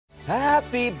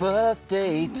Happy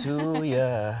birthday to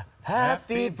you.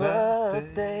 Happy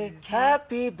birthday.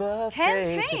 Happy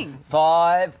birthday. Can't sing.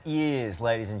 5 years,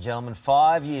 ladies and gentlemen.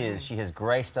 5 years she has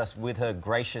graced us with her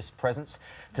gracious presence.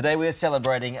 Today we are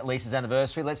celebrating Lisa's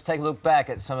anniversary. Let's take a look back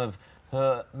at some of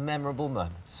her memorable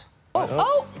moments. We got a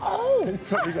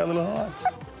little high.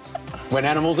 When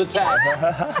animals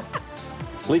attack.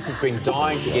 Lisa's been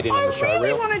dying to get in on the show. I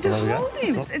really wanted to hold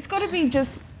him. It's got to be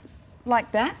just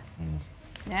like that.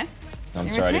 Yeah? I'm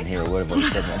sorry, I didn't hear a word of what you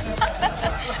said there.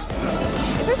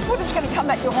 Is this footage going to come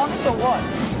back to haunt us or what?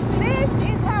 This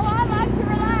is how I like to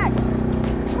relax.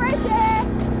 Fresh air,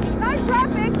 no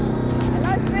traffic, and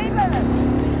no speed limit.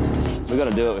 We've got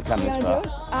to do it. We've come this far.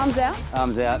 Arms out.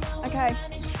 Arms out. Okay.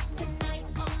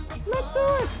 Let's do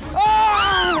it. Oh,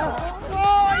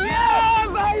 yeah,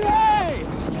 baby!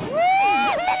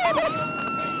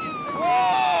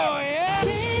 Oh, yeah!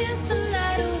 Dance the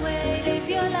night away, live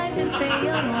your life and stay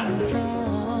on the floor.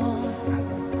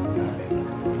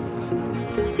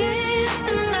 Dance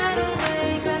the night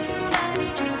away, grab somebody,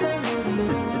 drink a little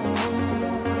more.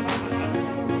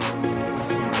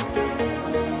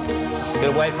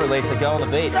 Gotta wait for it, Lisa. Go on the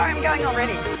beat. Sorry, I'm going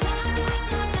already.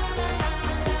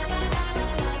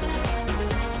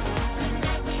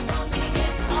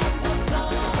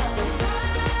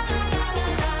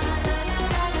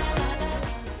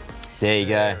 There you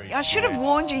go. I should have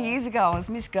warned you years ago. I was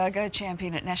Miss Go-Go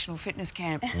champion at National Fitness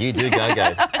Camp. You do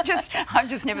go-go. I've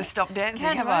just never stopped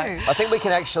dancing, have I? I think we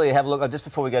can actually have a look, just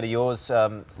before we go to yours,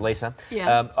 Lisa.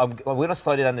 Yeah. I'm going to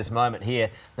slow down this moment here.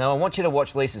 Now, I want you to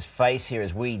watch Lisa's face here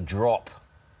as we drop.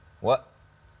 What?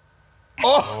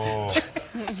 Oh!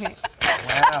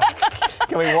 Wow.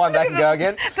 Can we wind back and go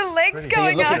again? The legs So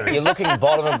going up. you're looking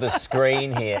bottom of the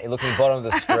screen here. You're looking bottom of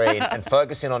the screen and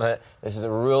focusing on her. This is a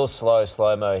real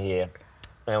slow-mo here.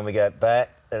 And we go back.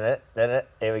 Here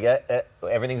we go.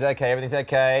 Everything's okay. Everything's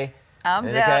okay.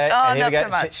 Arms Everything's okay. out. Oh, And here we not go.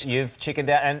 so much. You've chickened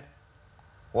out and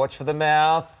watch for the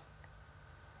mouth.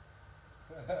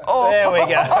 Oh. There we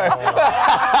go.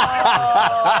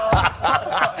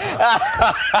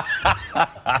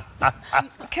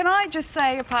 Can I just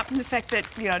say, apart from the fact that,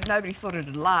 you know, nobody thought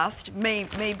it'd last, me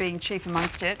being chief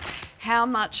amongst it, how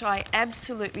much I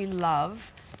absolutely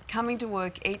love coming to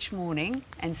work each morning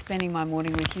and spending my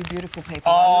morning with you beautiful people.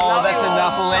 Oh, that's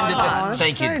enough. We'll end it much.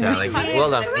 there. Thank you, darling. Well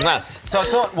done. No. So I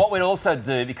thought what we'd also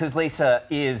do, because Lisa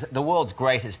is the world's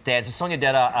greatest dancer, Sonia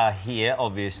Dada are here,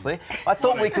 obviously. I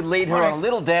thought we could lead her on a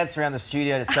little dance around the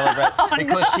studio to celebrate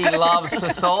because she loves to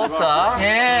salsa.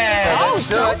 Yeah. So let's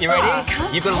do it. You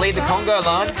ready? You've got to lead the Congo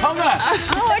line. Congo!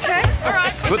 Oh, okay. All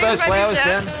right. Put those flowers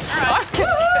down.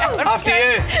 After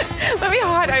you. Let me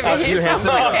hide over You here.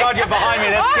 handsome. Oh, God, you're behind me.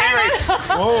 That's scary.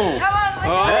 Oh. Come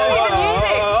on,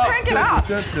 let's crank it up.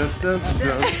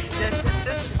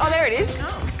 Oh, there it is.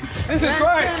 This is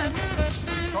great.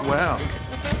 Wow.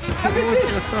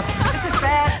 This is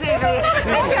bad TV.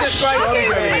 This is great.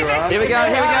 Here we go.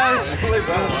 Here we go.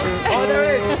 Oh, there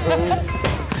it is.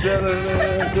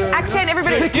 Accent,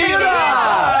 everybody.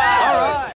 Tequila!